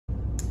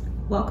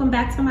Welcome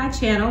back to my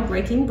channel,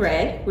 Breaking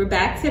Bread. We're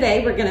back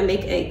today. We're gonna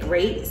make a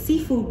great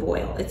seafood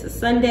boil. It's a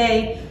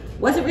Sunday.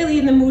 Wasn't really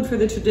in the mood for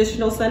the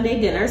traditional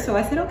Sunday dinner, so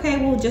I said, okay,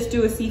 we'll just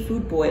do a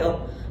seafood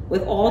boil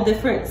with all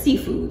different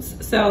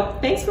seafoods. So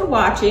thanks for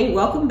watching,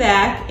 welcome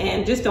back,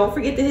 and just don't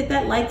forget to hit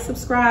that like,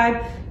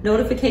 subscribe,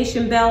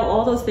 notification bell,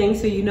 all those things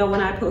so you know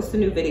when I post a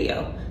new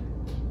video.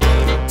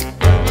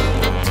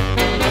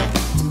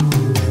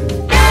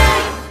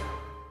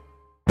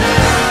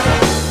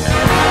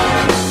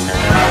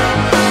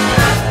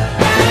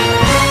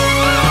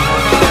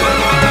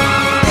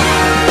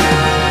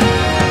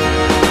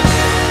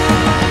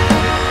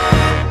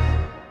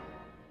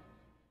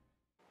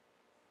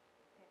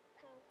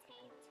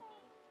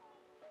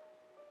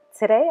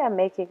 Today I'm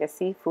making a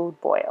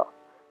seafood boil.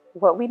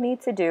 What we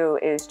need to do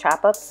is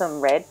chop up some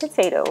red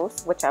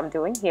potatoes, which I'm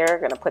doing here. I'm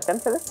gonna put them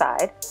to the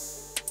side.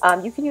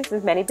 You can use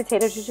as many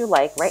potatoes as you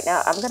like. Right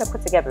now I'm gonna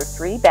put together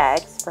 3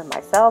 bags for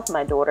myself,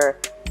 my daughter,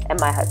 and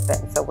my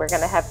husband. So we're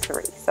gonna have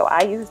 3. So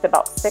I used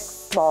about 6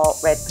 small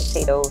red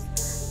potatoes,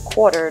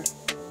 quartered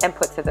and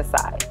put to the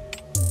side.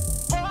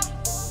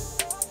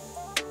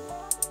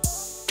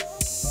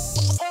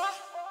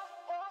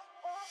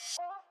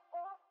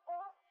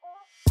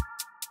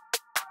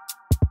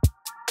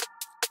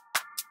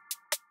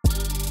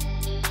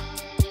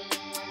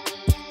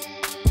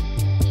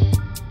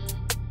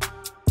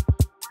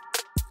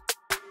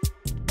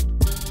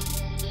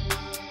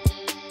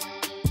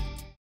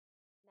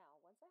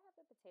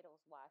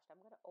 Potatoes washed,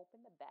 I'm going to open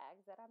the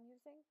bags that I'm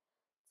using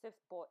to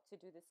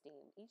do the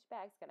steam. Each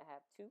bag's going to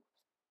have 2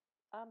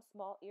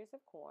 small ears of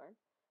corn,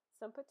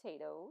 some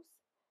potatoes,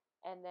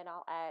 and then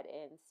I'll add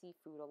in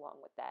seafood along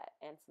with that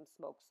and some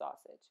smoked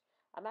sausage.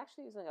 I'm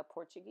actually using a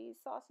Portuguese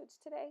sausage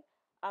today.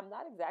 I'm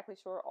not exactly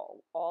sure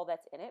all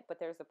that's in it,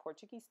 but there's a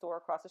Portuguese store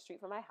across the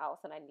street from my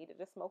house and I needed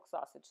a smoked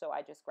sausage, so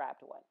I just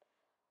grabbed one.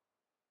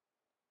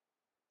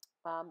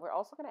 We're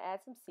also going to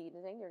add some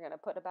seasoning. You're going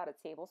to put about a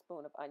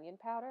tablespoon of onion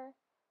powder,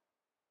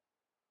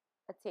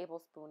 a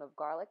tablespoon of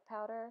garlic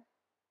powder,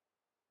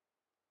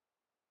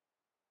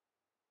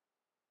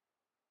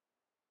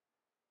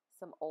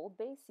 some Old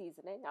Bay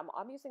seasoning.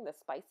 I'm using the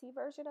spicy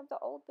version of the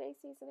Old Bay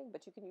seasoning,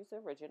 but you can use the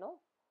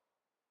original.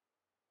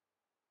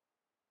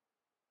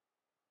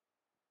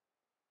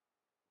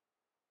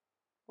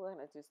 We're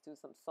going to just do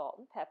some salt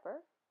and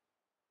pepper.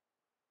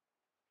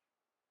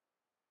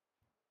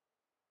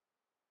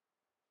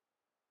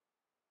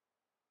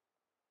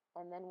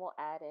 And then we'll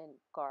add in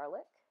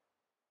garlic.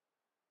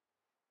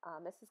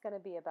 This is going to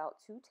be about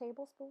 2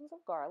 tablespoons of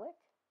garlic.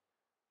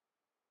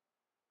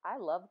 I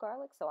love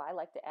garlic, so I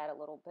like to add a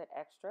little bit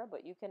extra,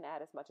 but you can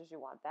add as much as you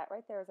want. That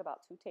right there is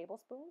about 2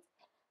 tablespoons.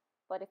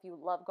 But if you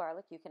love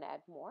garlic, you can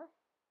add more.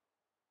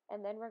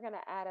 And then we're going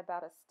to add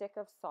about a stick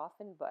of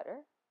softened butter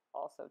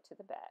also to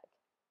the bag.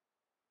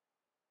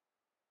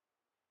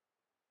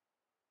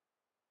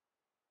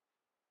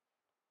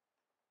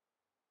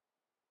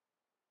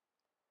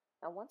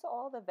 Now, once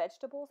all the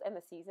vegetables and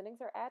the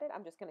seasonings are added,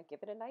 I'm just going to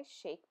give it a nice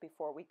shake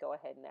before we go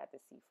ahead and add the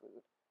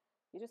seafood.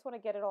 You just want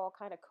to get it all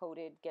kind of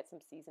coated, get some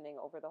seasoning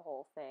over the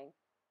whole thing.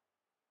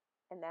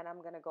 And then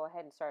I'm going to go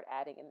ahead and start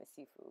adding in the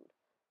seafood.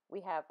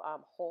 We have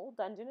whole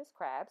Dungeness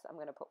crabs. I'm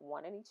going to put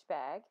 1 in each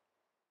bag.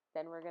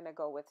 Then we're going to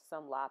go with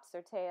some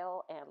lobster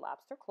tail and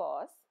lobster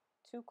claws,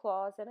 2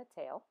 claws and a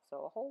tail.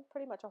 So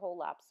pretty much a whole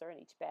lobster in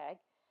each bag.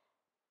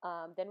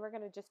 Then we're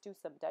going to just do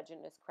some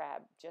Dungeness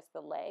crab, just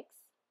the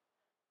legs.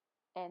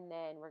 And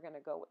then we're going to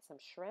go with some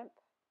shrimp.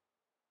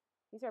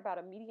 These are about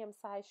a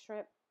medium-sized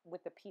shrimp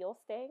with the peel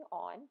staying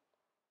on.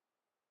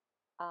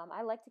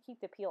 I like to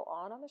keep the peel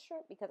on the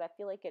shrimp because I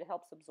feel like it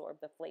helps absorb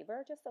the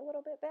flavor just a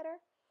little bit better.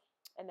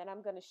 And then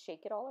I'm going to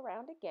shake it all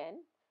around again.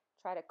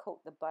 Try to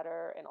coat the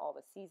butter and all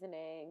the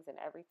seasonings and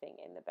everything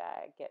in the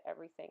bag. Get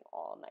everything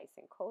all nice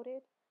and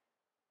coated.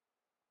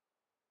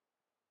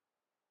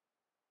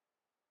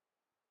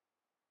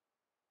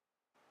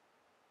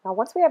 Now,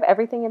 once we have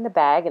everything in the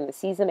bag and the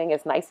seasoning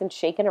is nice and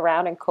shaken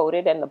around and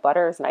coated and the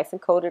butter is nice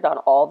and coated on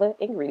all the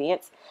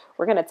ingredients,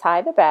 we're going to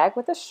tie the bag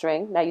with a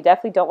string. Now, you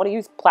definitely don't want to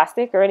use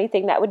plastic or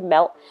anything that would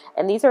melt.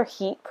 And these are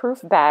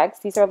heat-proof bags.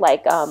 These are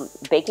like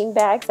baking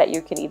bags that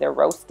you can either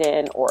roast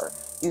in or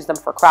use them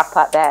for crock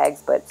pot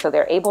bags. So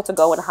they're able to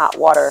go in hot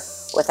water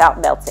without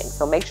melting.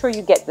 So make sure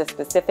you get the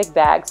specific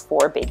bags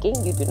for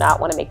baking. You do not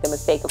want to make the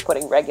mistake of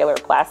putting regular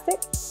plastic.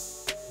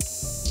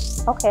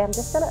 Okay, I'm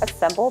just going to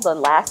assemble the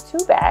last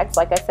 2 bags.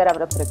 Like I said, I'm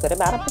going to put a good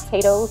amount of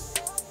potatoes,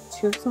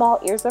 2 small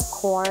ears of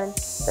corn,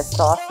 the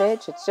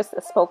sausage. It's just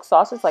a smoked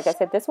sausage. Like I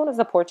said, this one is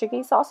a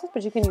Portuguese sausage,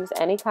 but you can use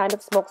any kind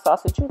of smoked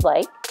sausage you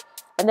like.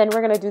 And then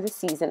we're going to do the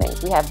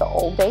seasonings. We have the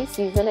Old Bay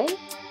seasoning,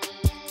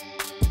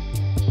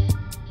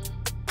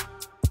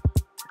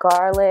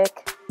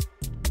 garlic,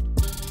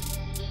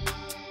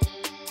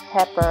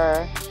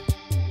 pepper,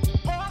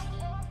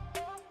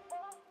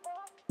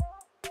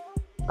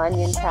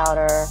 onion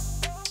powder,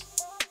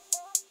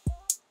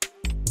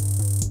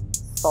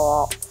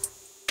 salt,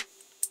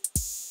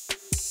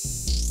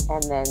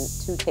 and then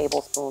 2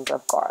 tablespoons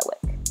of garlic.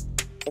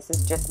 This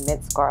is just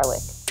minced garlic.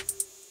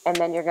 And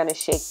then you're going to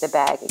shake the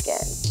bag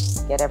again.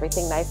 Get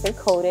everything nice and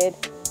coated.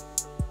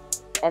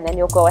 And then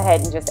you'll go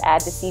ahead and just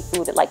add the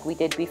seafood like we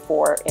did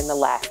before in the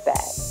last bag.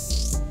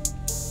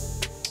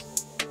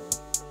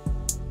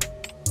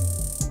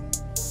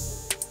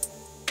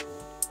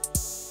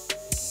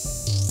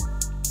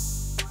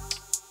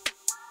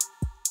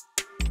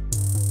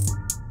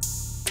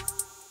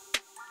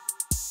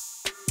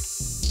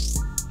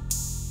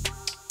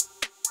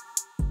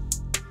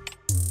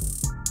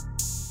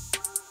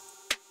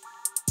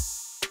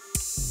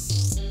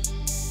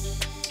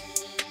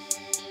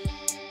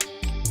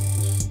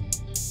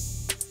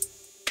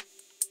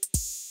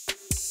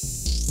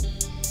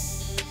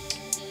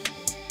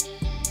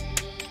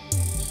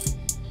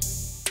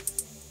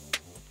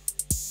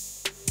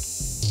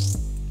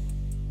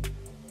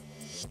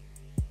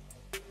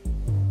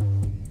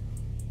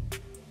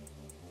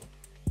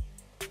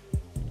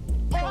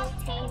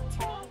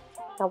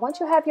 Now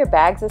once you have your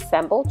bags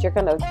assembled, you're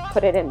going to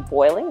put it in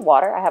boiling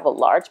water. I have a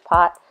large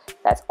pot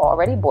that's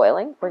already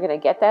boiling. We're going to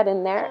get that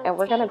in there and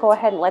we're going to go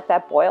ahead and let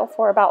that boil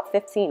for about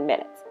 15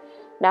 minutes.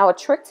 Now a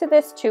trick to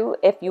this too,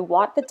 if you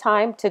want the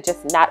time to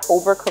just not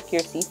overcook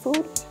your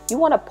seafood, you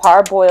want to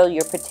parboil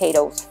your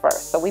potatoes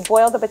first. So we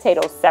boil the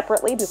potatoes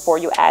separately before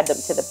you add them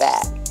to the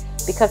bag,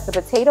 because the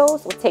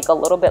potatoes will take a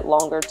little bit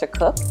longer to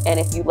cook, and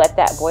if you let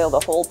that boil the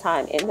whole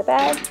time in the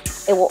bag,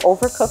 it will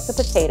overcook the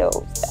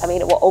potatoes. I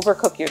mean, it will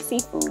overcook your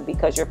seafood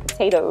because your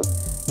potatoes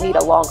need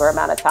a longer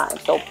amount of time.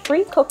 So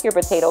pre-cook your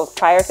potatoes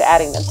prior to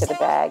adding them to the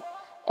bag,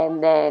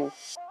 and then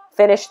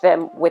finish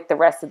them with the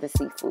rest of the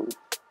seafood.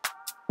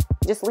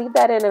 Just leave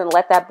that in and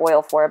let that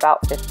boil for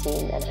about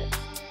 15 minutes.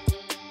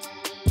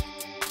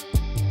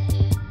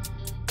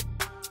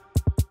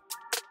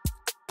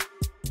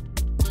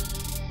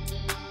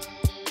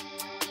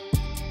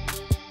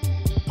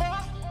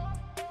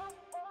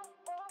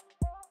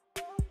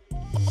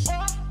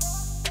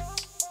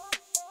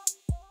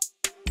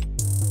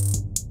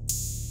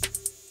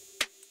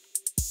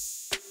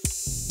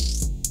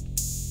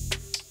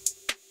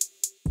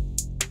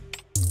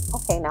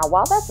 Okay, now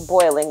while that's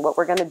boiling, what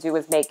we're going to do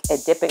is make a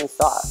dipping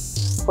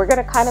sauce. We're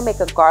going to kind of make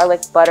a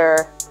garlic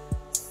butter,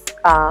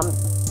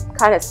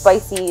 kind of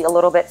spicy, a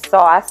little bit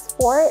sauce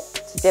for it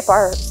to dip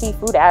our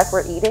seafood as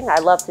we're eating. I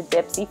love to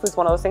dip. Seafood's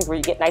one of those things where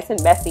you get nice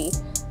and messy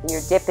when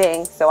you're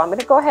dipping. So I'm going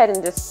to go ahead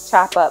and just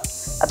chop up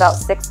about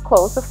 6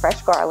 cloves of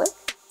fresh garlic.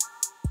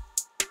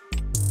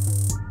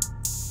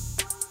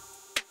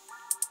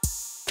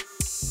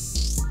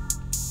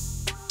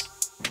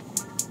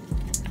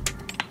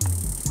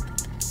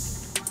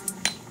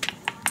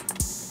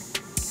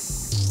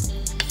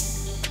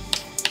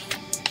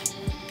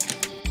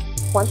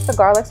 Once the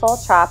garlic's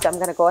all chopped, I'm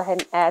going to go ahead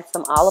and add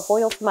some olive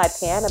oil to my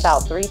pan, about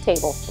 3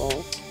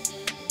 tablespoons.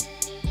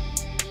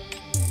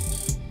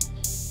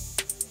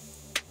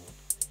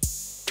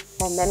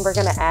 And then we're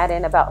going to add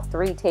in about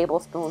 3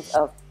 tablespoons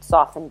of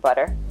softened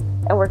butter.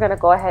 And we're going to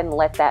go ahead and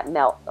let that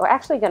melt. We're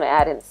actually going to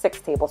add in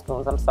 6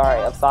 tablespoons, I'm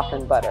sorry, of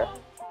softened butter.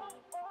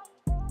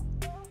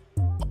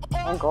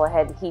 And go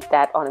ahead and heat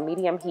that on a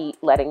medium heat,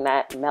 letting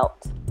that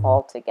melt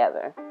all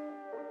together.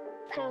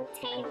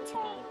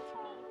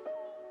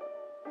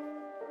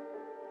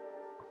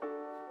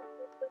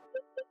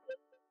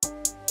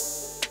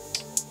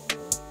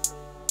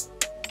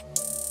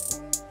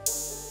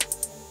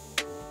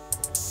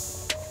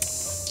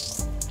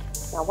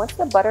 Now once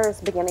the butter is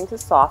beginning to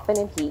soften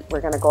and heat,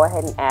 we're going to go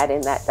ahead and add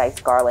in that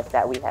diced garlic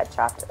that we had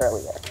chopped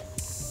earlier.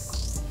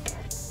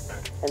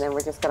 And then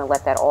we're just going to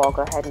let that all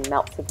go ahead and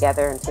melt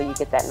together until you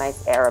get that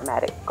nice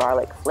aromatic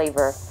garlic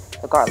flavor.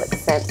 The garlic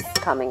scents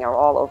coming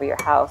all over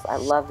your house. I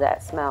love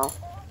that smell.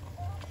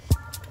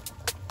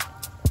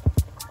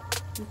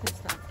 You can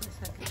stop for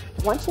a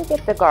second. Once you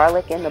get the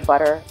garlic and the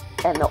butter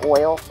and the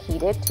oil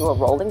heated to a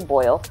rolling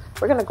boil,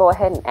 we're going to go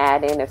ahead and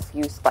add in a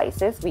few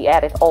spices. We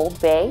added Old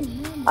Bay,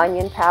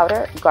 onion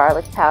powder,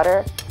 garlic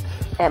powder,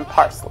 and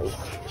parsley.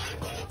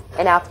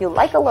 And now if you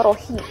like a little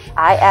heat,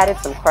 I added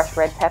some crushed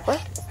red pepper.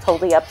 It's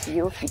totally up to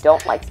you. If you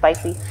don't like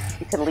spicy,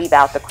 you can leave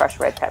out the crushed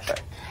red pepper.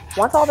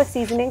 Once all the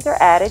seasonings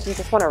are added, you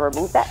just want to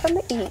remove that from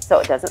the heat so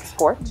it doesn't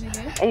scorch.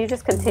 And you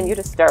just continue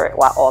to stir it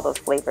while all those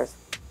flavors.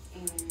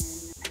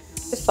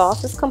 The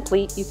sauce is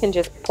complete. You can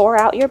just pour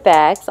out your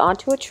bags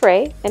onto a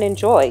tray and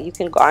enjoy. You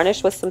can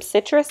garnish with some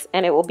citrus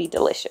and it will be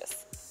delicious.